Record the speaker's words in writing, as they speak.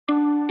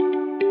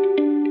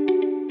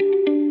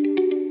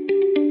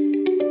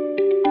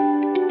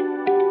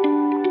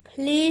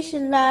Please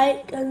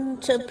like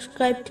and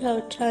subscribe to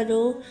our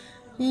channel.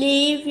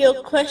 Leave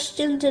your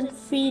questions and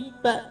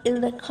feedback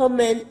in the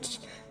comments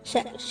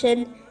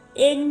section.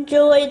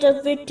 Enjoy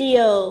the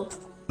video.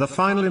 The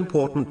final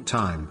important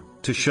time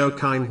to show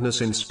kindness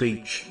in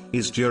speech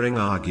is during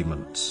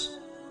arguments.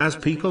 As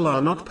people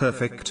are not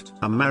perfect,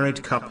 a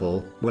married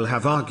couple will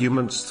have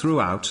arguments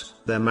throughout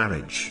their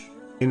marriage.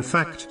 In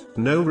fact,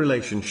 no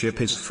relationship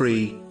is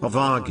free of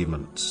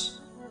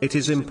arguments. It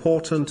is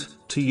important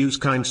to use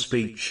kind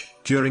speech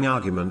during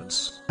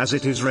arguments, as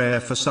it is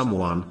rare for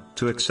someone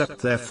to accept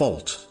their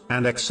fault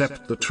and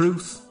accept the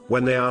truth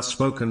when they are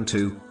spoken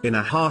to in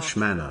a harsh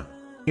manner.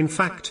 In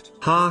fact,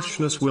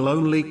 harshness will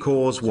only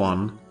cause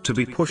one to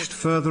be pushed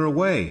further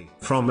away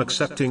from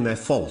accepting their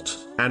fault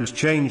and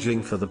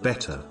changing for the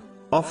better.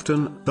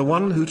 Often, the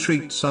one who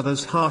treats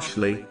others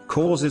harshly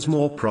causes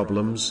more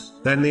problems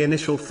than the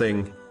initial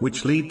thing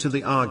which lead to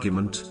the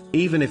argument,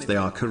 even if they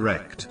are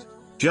correct.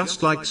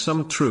 Just like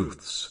some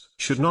truths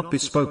should not be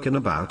spoken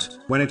about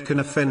when it can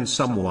offend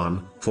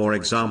someone, for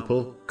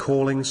example,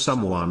 calling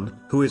someone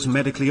who is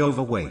medically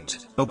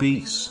overweight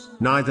obese,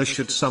 neither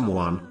should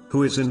someone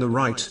who is in the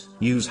right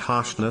use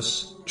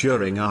harshness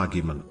during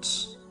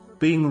arguments.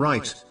 Being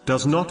right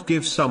does not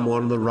give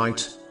someone the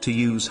right to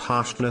use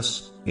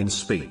harshness in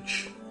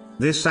speech.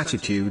 This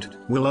attitude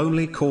will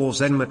only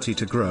cause enmity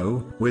to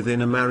grow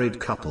within a married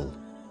couple.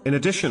 In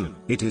addition,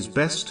 it is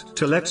best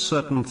to let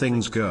certain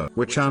things go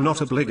which are not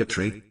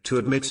obligatory to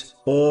admit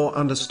or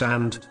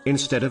understand,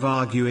 instead of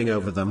arguing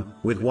over them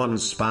with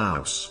one's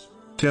spouse.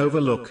 To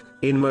overlook,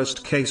 in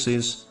most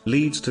cases,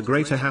 leads to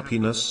greater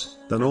happiness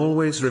than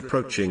always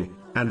reproaching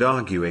and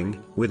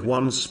arguing with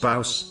one's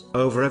spouse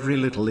over every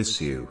little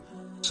issue.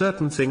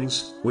 Certain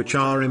things which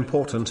are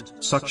important,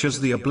 such as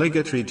the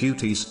obligatory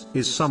duties,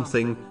 is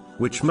something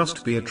which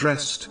must be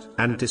addressed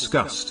and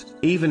discussed,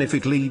 even if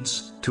it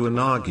leads to an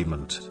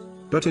argument.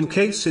 But in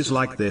cases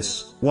like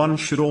this, one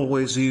should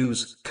always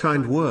use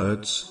kind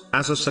words,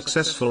 as a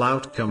successful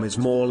outcome is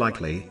more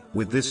likely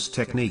with this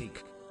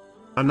technique.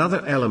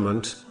 Another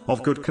element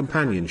of good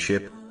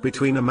companionship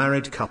between a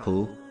married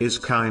couple is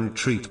kind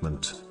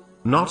treatment.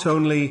 Not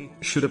only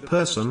should a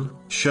person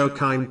show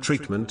kind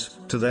treatment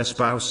to their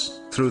spouse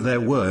through their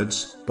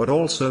words, but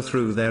also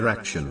through their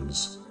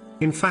actions.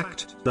 In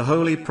fact, the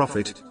Holy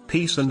Prophet,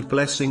 peace and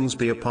blessings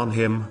be upon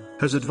him,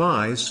 has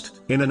advised,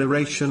 in a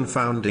narration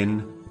found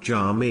in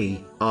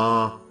Jami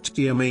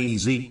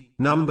at-Tirmizi,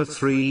 number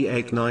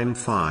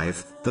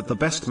 3895, that the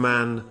best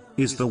man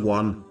is the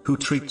one who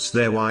treats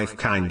their wife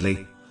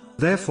kindly.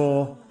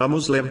 Therefore, a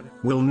Muslim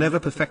will never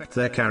perfect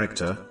their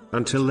character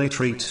until they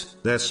treat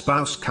their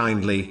spouse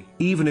kindly,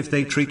 even if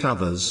they treat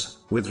others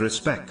with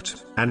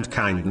respect and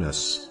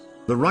kindness.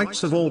 The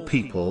rights of all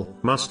people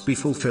must be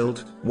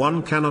fulfilled.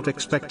 One cannot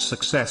expect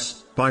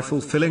success by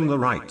fulfilling the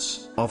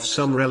rights of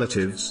some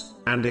relatives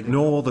and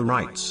ignore the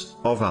rights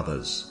of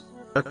others.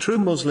 A true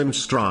Muslim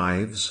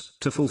strives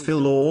to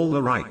fulfill all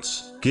the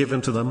rights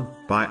given to them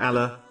by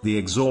Allah, the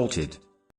Exalted.